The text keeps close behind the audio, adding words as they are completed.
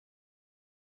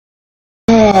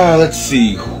Let's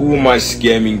see, who am I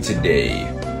scamming today?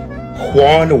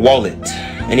 Juan Wallet.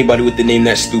 Anybody with the name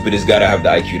that stupid has gotta have the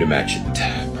IQ to match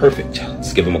it. Perfect,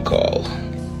 let's give him a call.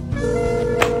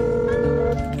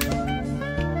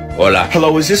 Hola.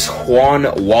 Hello, is this Juan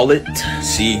Wallet?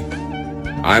 Si.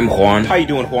 I'm Juan. How you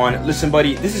doing, Juan? Listen,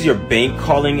 buddy, this is your bank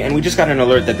calling, and we just got an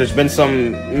alert that there's been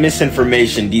some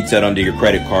misinformation detailed under your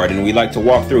credit card, and we'd like to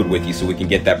walk through it with you so we can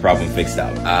get that problem fixed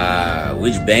out.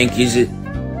 Which bank is it?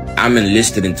 I'm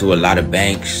enlisted into a lot of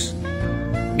banks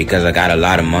because I got a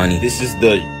lot of money. This is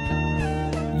the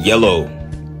yellow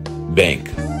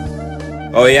bank.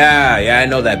 Oh, yeah, I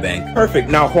know that bank. Perfect.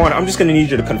 Now, Juan, I'm just gonna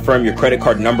need you to confirm your credit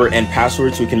card number and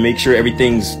password so we can make sure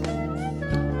everything's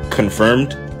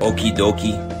confirmed. Okie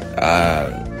dokie.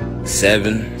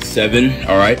 7.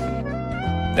 All right.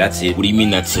 That's it. What do you mean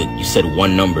that's it? You said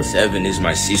one number. 7 is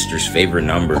my sister's favorite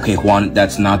number. Okay, Juan,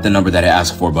 that's not the number that I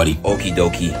asked for, buddy. Okie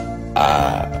dokie.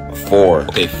 4.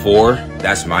 Okay, 4.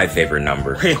 That's my favorite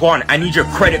number. Okay, Juan, I need your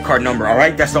credit card number, all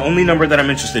right? That's the only number that I'm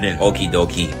interested in. Okie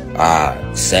dokie.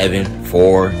 7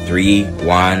 4 3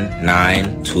 1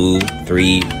 9 2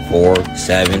 3 4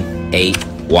 7 8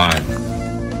 1.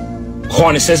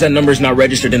 Juan, it says that number's not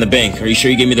registered in the bank. Are you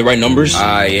sure you gave me the right numbers?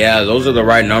 Yeah, those are the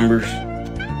right numbers.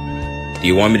 Do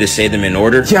you want me to say them in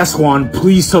order? Yes, Juan.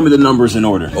 Please tell me the numbers in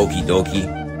order. Okie dokie.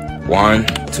 1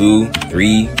 2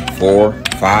 3 4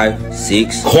 5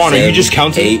 6 Juan, 7, are you just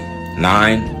counting? 8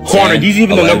 9 Juan, 10, are these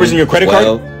even 11, the numbers in your credit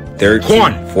 12, card? 13,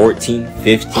 Juan. 14,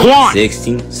 15, Juan.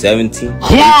 16, 17.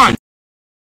 Juan!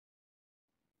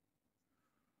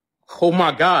 Oh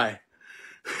my God.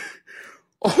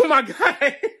 Oh my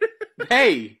God.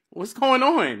 Hey, what's going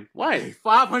on? What?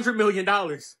 $500 million.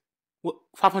 What?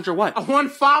 500 what? I won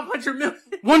 $500 million.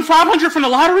 Won 500 from the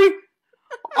lottery?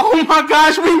 Oh my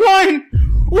gosh, we won!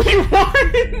 We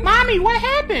won! Mommy, what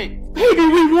happened? Baby,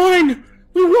 we won!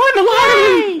 We won the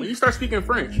lottery! When you start speaking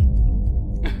French.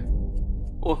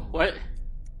 What?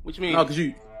 What you mean? No, because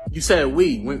you said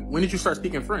we. When did you start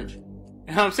speaking French? You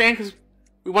know what I'm saying? Because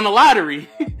we won the lottery.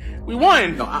 We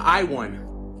won. No, I won.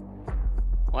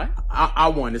 What? I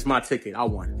won. It's my ticket. I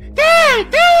won.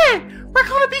 Dad! We're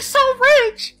gonna be so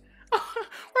rich!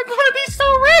 We're gonna be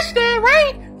so rich, Dad,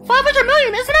 right? 500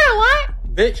 million, isn't that a lot?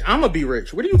 Bitch, I'm gonna be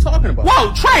rich. What are you talking about?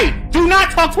 Whoa, Trey! Do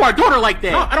not talk to our daughter like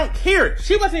that! No, I don't care.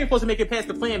 She wasn't even supposed to make it past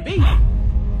the plan B.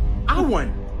 I won.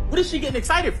 What is she getting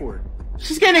excited for?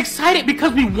 She's getting excited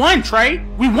because we won, Trey.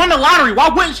 We won the lottery. Why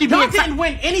wouldn't she be Y'all excited? didn't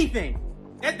win anything.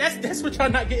 That's what y'all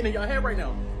not getting in your head right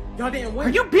now. Y'all didn't win.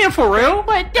 Are you being for real?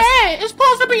 But Dad, it's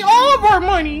supposed to be all of our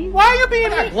money. Why are you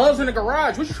being? I got gloves in the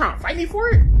garage. What, you trying to fight me for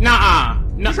it? Nuh-uh.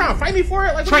 You trying to fight me for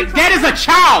it? Like, Trey, that is a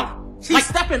child. She's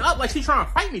stepping up like she's trying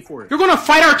to fight me for it. You're gonna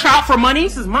fight our child for money?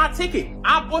 This is my ticket.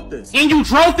 I bought this. And you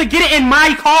drove to get it in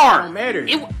my car. It don't matter.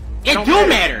 It don't do matter.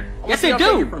 matter. Yes, it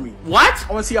do. What?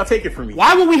 I want to see y'all take it from me.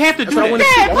 Why would we have to do that?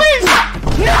 Dad,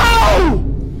 please! No!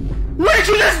 What did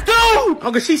you just do? Oh,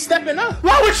 because she's stepping up.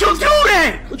 Why would you do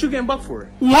that? What you getting bucked for?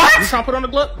 What? You trying to put on the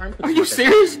glove? Are you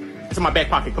serious? It's in my back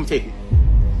pocket. Come take it.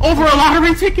 Over a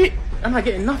lottery ticket? I'm not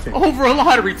getting nothing. Over a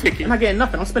lottery ticket. I'm not getting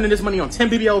nothing. I'm spending this money on 10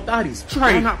 BBL thotties.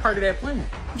 Trey. I'm not part of that plan.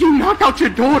 You knocked out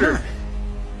your daughter.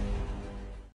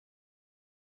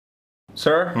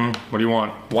 Sir, what do you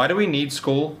want? Why do we need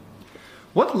school?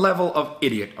 What level of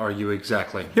idiot are you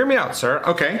exactly? Hear me out, sir.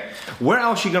 Okay. Where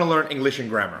else are you gonna learn English and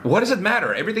grammar? What does it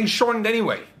matter? Everything's shortened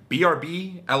anyway.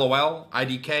 BRB, LOL,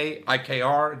 IDK,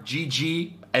 IKR,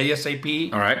 GG,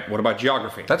 ASAP. All right, what about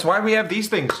geography? That's why we have these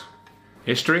things.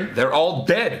 History, they're all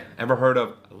dead. Ever heard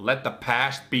of let the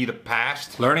past be the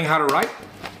past? Learning how to write?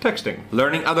 Texting.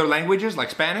 Learning other languages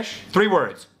like Spanish? 3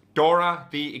 words. Dora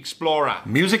the Explorer.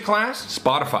 Music class?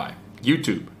 Spotify.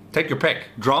 YouTube. Take your pick.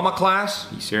 Drama class?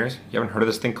 You serious? You haven't heard of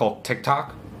this thing called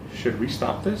TikTok? Should we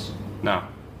stop this? No.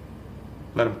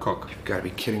 Let him cook. You've got to be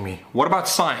kidding me. What about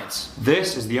science?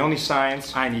 This is the only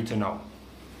science I need to know.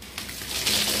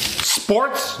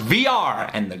 Sports, VR,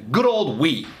 and the good old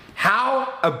Wii.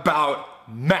 How about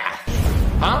math?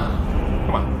 Huh?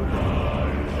 Come on.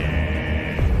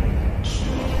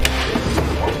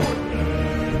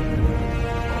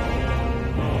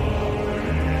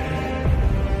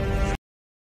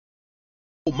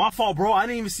 Oh, my fault, bro. I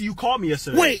didn't even see you call me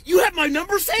yesterday. Wait, you have my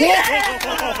number saved?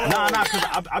 Nah,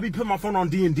 cause I be putting my phone on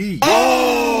D&D.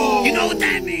 Oh, you know what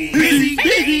that means?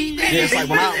 Yeah, it's like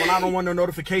when I don't want no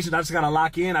notifications, I just gotta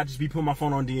lock in. I just be putting my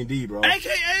phone on D&D, bro.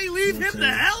 AKA leave him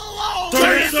the hell alone.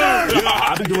 Sir.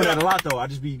 I be doing that a lot though. I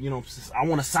just be, you know, I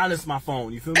want to silence my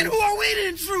phone. You feel me? And who are we to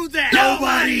intrude that?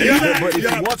 Nobody. But if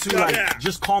you want to, like,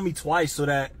 just call me twice so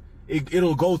that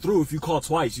it'll go through if you call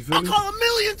twice. You feel me? I'll call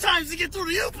 1,000,000 times to get through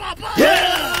to you, Papa.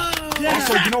 Yeah.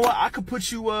 Also, you know what? I could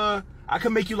put you, I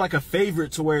could make you like a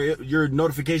favorite to where your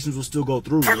notifications will still go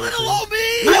through. For little old me!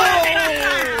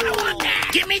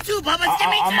 Give me two, Bubba. Give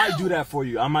me two. I might do that for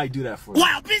you. I might do that for you.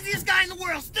 Wow, busiest guy in the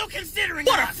world, still considering.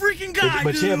 What a freaking guy,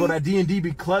 But dude. yeah, bro, that D&D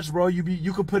be clutch, bro.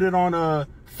 You could put it on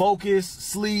focus,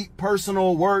 sleep,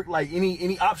 personal, work, like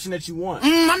any option that you want.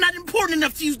 I'm not important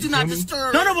enough to use Do Not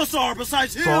Disturb. None of us are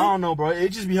besides him. So I don't know, bro. It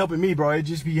just be helping me, bro. It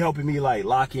just be helping me like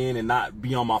lock in and not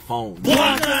be on my phone.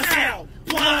 What the hell?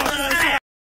 What the hell?